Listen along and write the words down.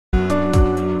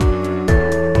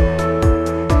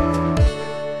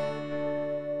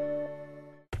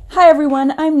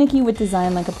everyone, I'm Nikki with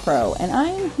Design Like a Pro, and I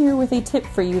am here with a tip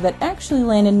for you that actually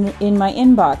landed in my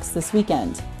inbox this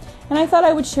weekend. And I thought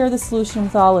I would share the solution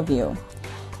with all of you.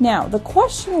 Now, the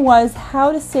question was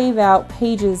how to save out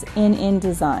pages in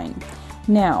InDesign.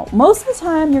 Now, most of the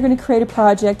time you're going to create a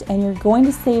project and you're going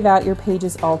to save out your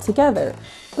pages altogether.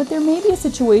 But there may be a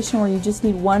situation where you just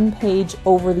need one page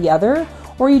over the other,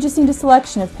 or you just need a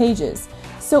selection of pages.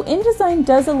 So InDesign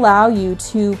does allow you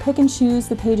to pick and choose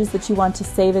the pages that you want to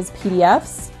save as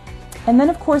PDFs. And then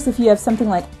of course if you have something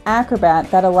like Acrobat,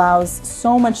 that allows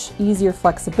so much easier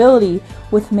flexibility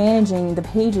with managing the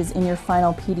pages in your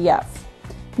final PDF.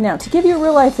 Now, to give you a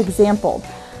real life example,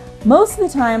 most of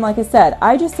the time, like I said,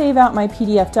 I just save out my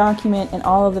PDF document and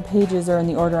all of the pages are in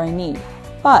the order I need.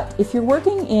 But if you're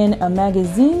working in a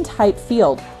magazine type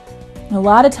field, a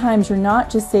lot of times you're not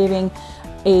just saving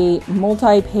a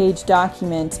multi-page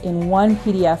document in one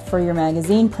PDF for your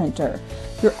magazine printer.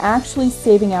 You're actually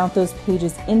saving out those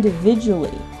pages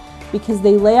individually because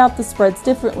they lay out the spreads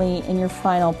differently in your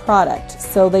final product.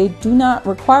 So they do not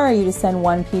require you to send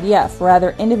one PDF,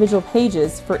 rather individual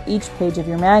pages for each page of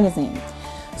your magazine.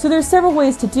 So there's several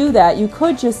ways to do that. You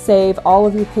could just save all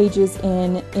of your pages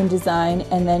in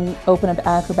InDesign and then open up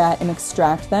Acrobat and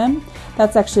extract them.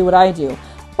 That's actually what I do.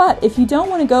 But if you don't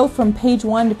want to go from page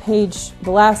one to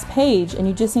the last page and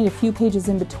you just need a few pages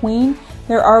in between,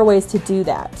 there are ways to do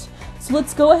that. So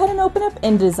let's go ahead and open up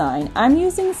InDesign. I'm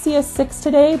using CS6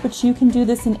 today, but you can do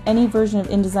this in any version of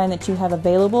InDesign that you have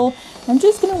available. I'm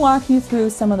just going to walk you through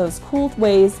some of those cool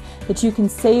ways that you can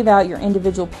save out your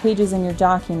individual pages in your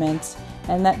document,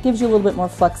 and that gives you a little bit more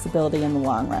flexibility in the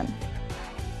long run.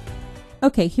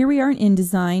 Okay, here we are in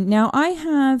InDesign. Now I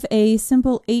have a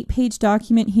simple 8-page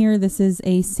document here. This is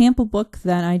a sample book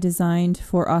that I designed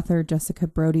for author Jessica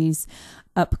Brody's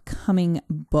upcoming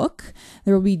book.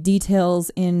 There will be details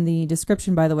in the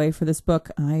description, by the way, for this book.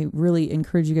 I really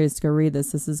encourage you guys to go read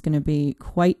this. This is going to be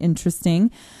quite interesting.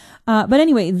 But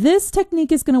anyway, this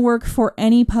technique is going to work for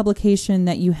any publication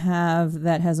that you have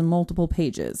that has multiple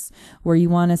pages, where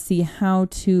you want to see how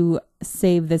to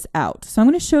save this out. So I'm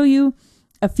going to show you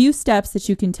a few steps that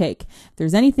you can take. If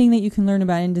there's anything that you can learn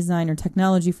about InDesign or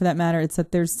technology for that matter, it's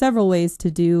that there's several ways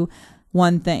to do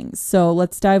one thing. So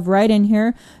let's dive right in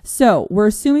here. So we're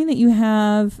assuming that you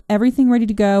have everything ready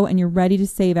to go and you're ready to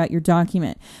save out your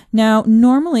document. Now,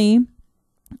 normally,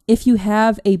 if you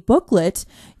have a booklet,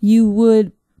 you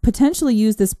would potentially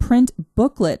use this print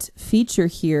booklet feature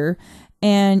here,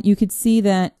 and you could see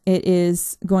that it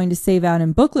is going to save out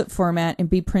in booklet format and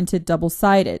be printed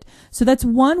double-sided. So that's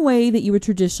one way that you would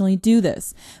traditionally do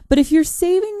this. But if you're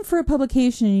saving for a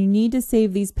publication and you need to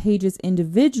save these pages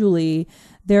individually,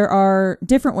 there are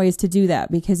different ways to do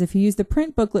that, because if you use the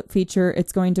print booklet feature,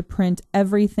 it's going to print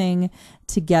everything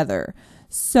together.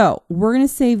 So we're going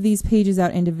to save these pages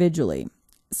out individually.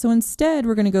 So instead,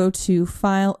 we're going to go to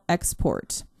File,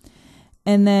 Export.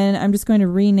 And then I'm just going to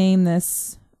rename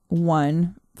this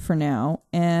one for now,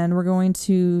 and we're going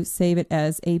to save it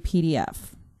as a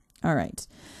PDF. All right.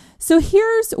 So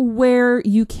here's where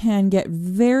you can get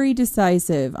very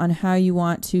decisive on how you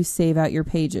want to save out your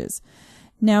pages.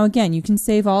 Now, again, you can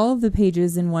save all of the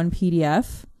pages in one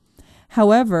PDF.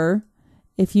 However,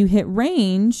 if you hit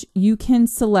range, you can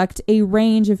select a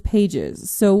range of pages.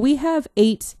 So we have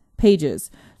 8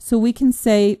 pages. So we can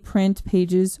say print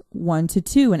pages 1 to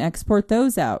 2 and export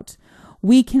those out.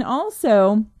 We can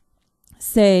also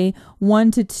say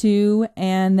 1 to 2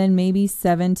 and then maybe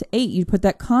 7 to 8. You put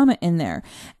that comma in there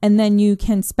and then you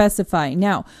can specify.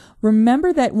 Now,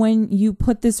 remember that when you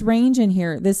put this range in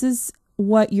here, this is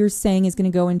what you're saying is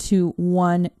going to go into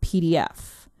one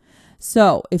PDF.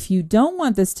 So if you don't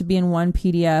want this to be in one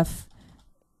PDF,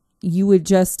 you would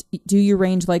just do your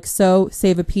range like so,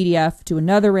 save a PDF, do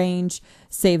another range,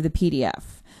 save the PDF.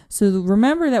 So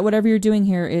remember that whatever you're doing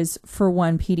here is for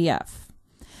one PDF.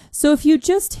 So if you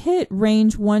just hit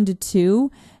range 1 to 2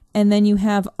 and then you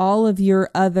have all of your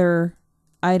other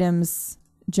items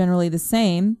generally the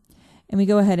same, and we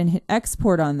go ahead and hit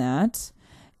export on that,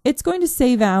 it's going to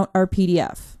save out our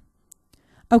PDF.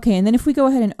 Okay, and then if we go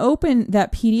ahead and open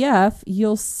that PDF,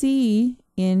 you'll see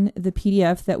in the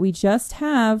PDF that we just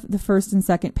have the first and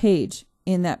second page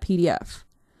in that PDF.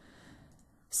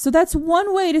 So that's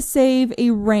one way to save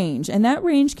a range, and that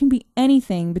range can be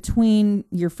anything between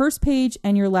your first page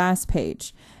and your last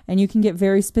page, and you can get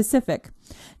very specific.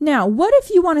 Now, what if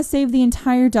you want to save the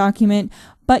entire document,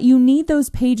 but you need those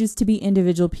pages to be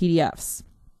individual PDFs?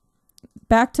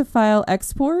 Back to File,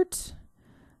 Export,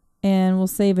 and we'll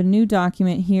save a new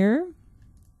document here.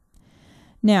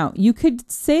 Now, you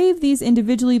could save these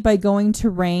individually by going to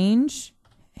Range,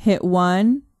 hit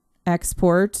 1,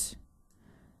 Export,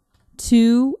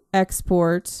 2,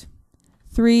 export,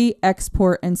 3,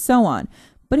 export, and so on.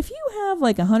 But if you have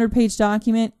like a 100-page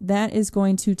document, that is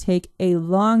going to take a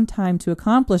long time to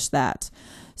accomplish that.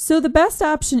 So the best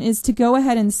option is to go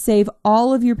ahead and save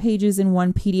all of your pages in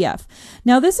one PDF.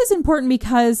 Now this is important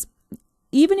because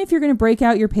even if you're going to break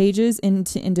out your pages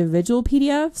into individual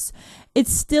PDFs,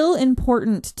 it's still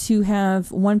important to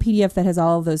have one PDF that has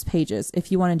all of those pages.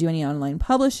 If you want to do any online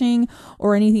publishing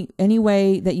or any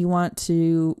way that you want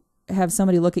to have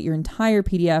somebody look at your entire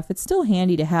PDF, it's still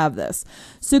handy to have this.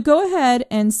 So go ahead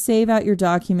and save out your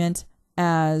document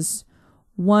as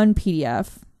one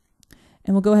PDF,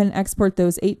 and we'll go ahead and export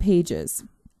those 8 pages.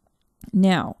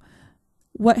 Now,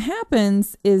 what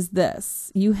happens is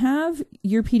this. You have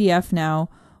your PDF now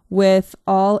with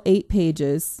all 8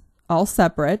 pages, all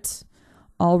separate,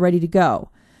 all ready to go.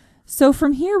 So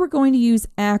from here, we're going to use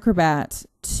Acrobat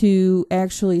to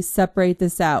actually separate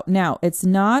this out. Now, it's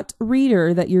not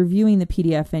Reader that you're viewing the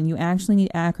PDF in. You actually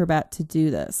need Acrobat to do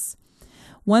this.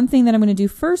 One thing that I'm going to do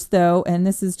first, though, and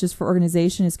this is just for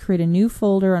organization, is create a new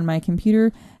folder on my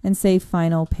computer and say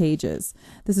Final Pages.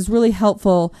 This is really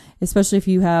helpful, especially if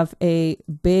you have a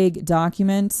big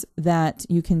document that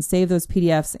you can save those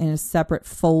PDFs in a separate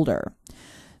folder.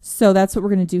 So that's what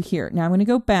we're going to do here. Now I'm going to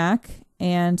go back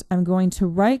and I'm going to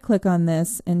right-click on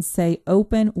this and say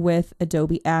Open with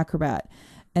Adobe Acrobat.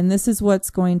 And this is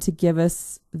what's going to give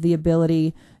us the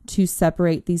ability to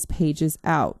separate these pages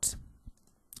out.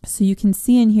 So you can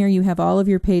see in here you have all of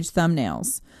your page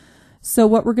thumbnails. So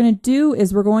what we're going to do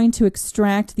is we're going to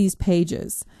extract these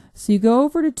pages. So you go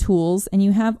over to Tools and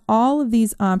you have all of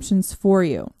these options for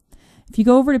you. If you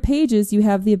go over to Pages, you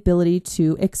have the ability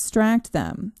to extract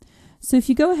them. So if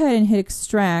you go ahead and hit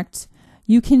Extract,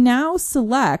 you can now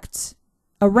select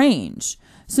a range.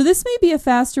 So this may be a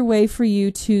faster way for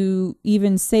you to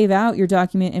even save out your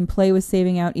document and play with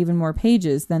saving out even more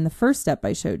pages than the first step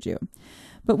I showed you.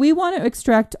 But we want to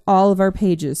extract all of our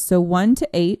pages, so 1 to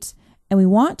 8, and we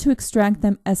want to extract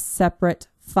them as separate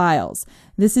files.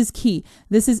 This is key.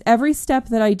 This is every step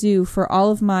that I do for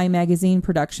all of my magazine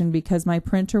production because my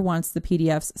printer wants the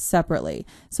PDFs separately.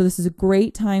 So this is a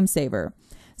great time saver.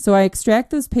 So I extract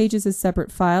those pages as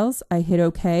separate files, I hit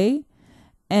OK,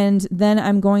 and then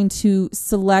I'm going to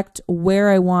select where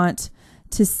I want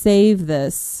to save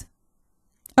this.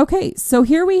 Okay, so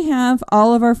here we have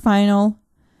all of our final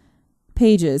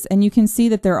pages, and you can see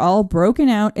that they're all broken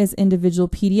out as individual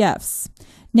PDFs.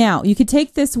 Now, you could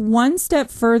take this one step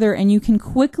further and you can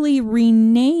quickly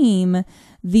rename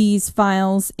these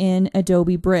files in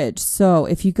Adobe Bridge. So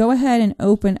if you go ahead and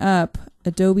open up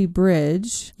Adobe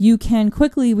Bridge, you can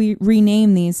quickly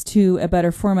rename these to a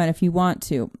better format if you want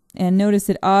to. And notice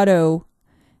it auto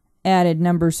added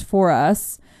numbers for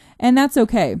us, and that's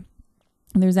okay.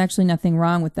 There's actually nothing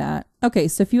wrong with that. Okay,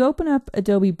 so if you open up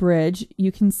Adobe Bridge,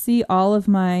 you can see all of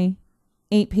my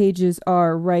 8 pages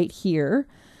are right here.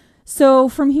 So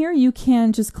from here, you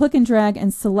can just click and drag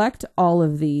and select all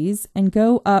of these and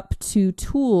go up to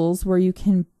Tools where you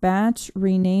can batch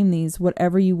rename these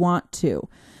whatever you want to.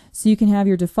 So you can have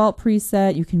your default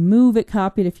preset, you can move it,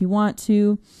 copy it if you want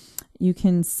to. You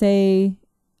can say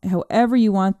however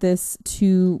you want this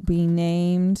to be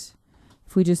named.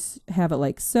 If we just have it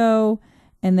like so,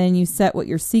 and then you set what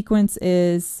your sequence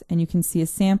is, and you can see a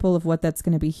sample of what that's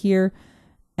going to be here.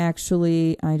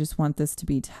 Actually, I just want this to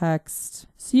be text.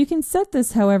 So you can set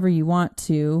this however you want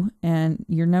to, and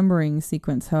your numbering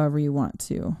sequence however you want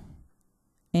to.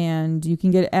 And you can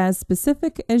get as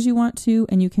specific as you want to,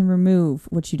 and you can remove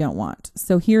what you don't want.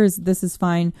 So this is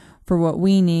fine for what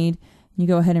we need. You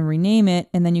go ahead and rename it,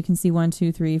 and then you can see 1,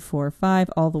 2, 3, 4, 5,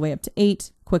 all the way up to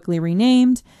 8, quickly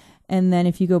renamed. And then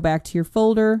if you go back to your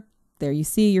folder, there you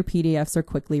see your PDFs are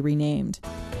quickly renamed.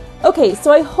 Okay,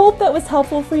 so I hope that was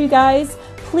helpful for you guys.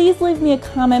 Please leave me a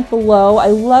comment below. I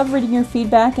love reading your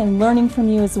feedback and learning from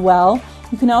you as well.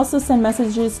 You can also send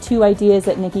messages to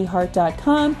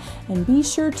ideas@nikkihart.com, and be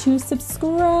sure to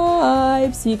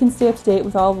subscribe so you can stay up to date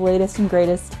with all the latest and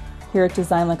greatest here at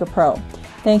Design Like a Pro.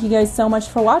 Thank you guys so much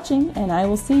for watching, and I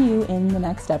will see you in the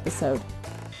next episode.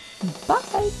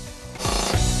 Bye!